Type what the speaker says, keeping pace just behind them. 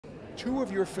2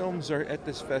 of your films are at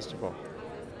this festival.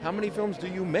 How many films do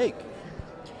you make?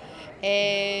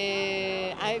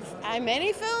 I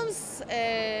many films,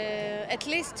 at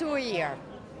least 2 a year.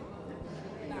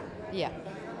 Yeah.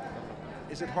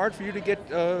 Is it hard for you to get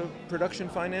production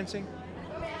financing?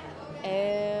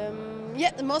 Yeah,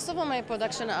 most of my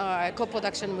production are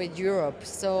co-production with Europe.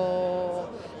 So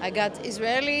I got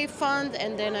Israeli fund,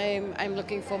 and then I'm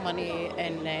looking for money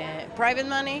and private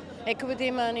money, equity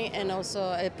money, and also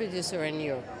a producer in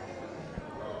Europe.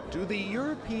 Do the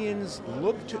Europeans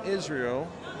look to Israel?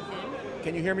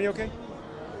 Can you hear me okay?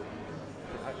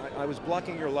 I was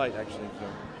blocking your light, actually. So.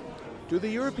 Do the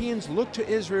Europeans look to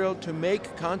Israel to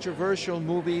make controversial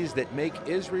movies that make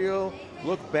Israel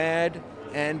look bad,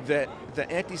 and that the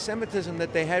anti-Semitism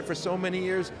that they had for so many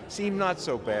years seem not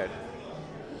so bad?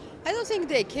 I don't think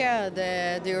they care,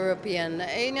 the European.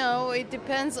 You know, it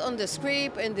depends on the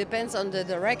script and depends on the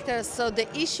director. So the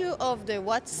issue of the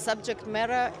what subject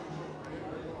matter,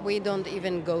 we don't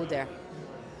even go there.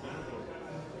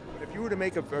 If you were to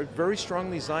make a very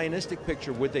strongly Zionistic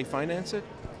picture, would they finance it?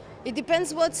 It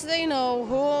depends what's the, you know,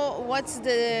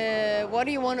 what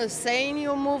do you want to say in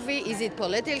your movie? Is it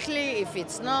politically? If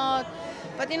it's not,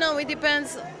 but you know, it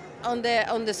depends on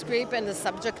the script and the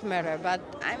subject matter. But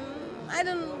I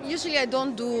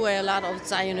don't do a lot of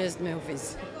Zionist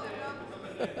movies.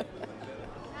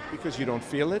 Because you don't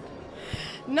feel it?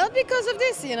 Not because of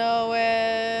this, you know.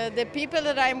 The people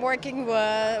that I'm working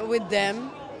with them,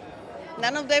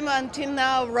 none of them until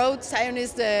now wrote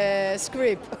Zionist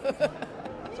script.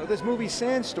 So this movie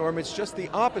Sandstorm, it's just the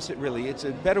opposite, really. It's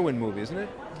a Bedouin movie, isn't it?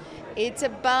 It's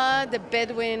about the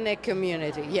Bedouin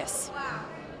community, yes.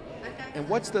 And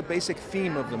what's the basic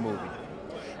theme of the movie?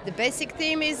 The basic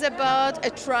theme is about a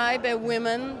tribe, a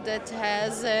woman that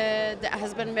has the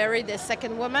husband married a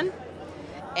second woman,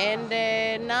 and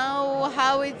now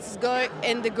how it's going,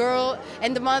 and the girl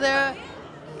and the mother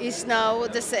is now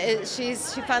she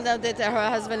found out that her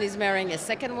husband is marrying a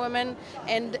second woman,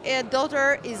 and her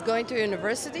daughter is going to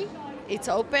university. It's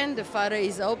open. The father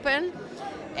is open,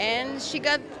 and she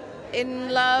got in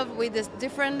love with a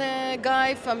different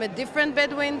guy from a different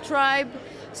Bedouin tribe.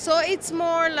 So it's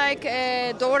more like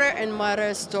a daughter and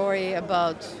mother story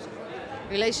about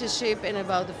relationship and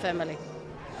about the family.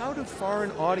 How do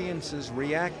foreign audiences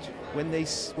react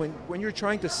when you're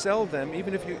trying to sell them,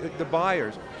 even if the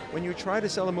buyers, when you try to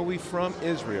sell a movie from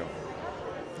Israel?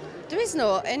 There is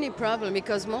no any problem,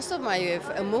 because most of my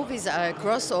movies are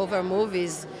crossover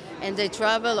movies, and they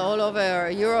travel all over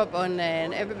Europe and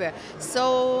everywhere.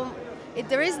 So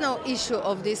there is no issue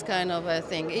of this kind of a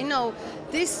thing. You know,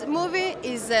 this movie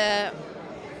is a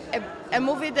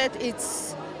movie that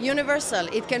it's universal.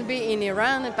 It can be in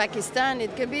Iran and Pakistan.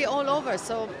 It can be all over.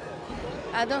 So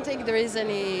I don't think there is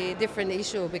any different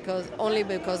issue only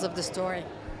because of the story.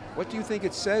 What do you think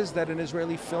it says that an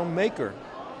Israeli filmmaker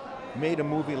made a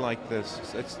movie like this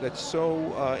that's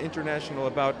so international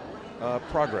about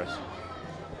progress?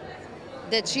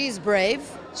 That she is brave,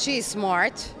 she is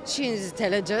smart, she is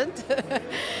intelligent,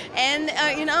 and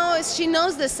you know, she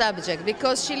knows the subject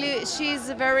because she is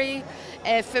very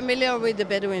familiar with the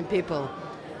Bedouin people.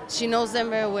 She knows them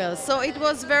very well. So it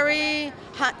was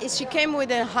she came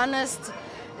with an honest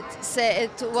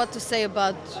what to say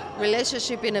about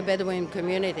relationship in a Bedouin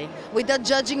community, without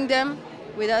judging them,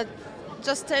 without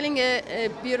just telling a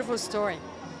beautiful story.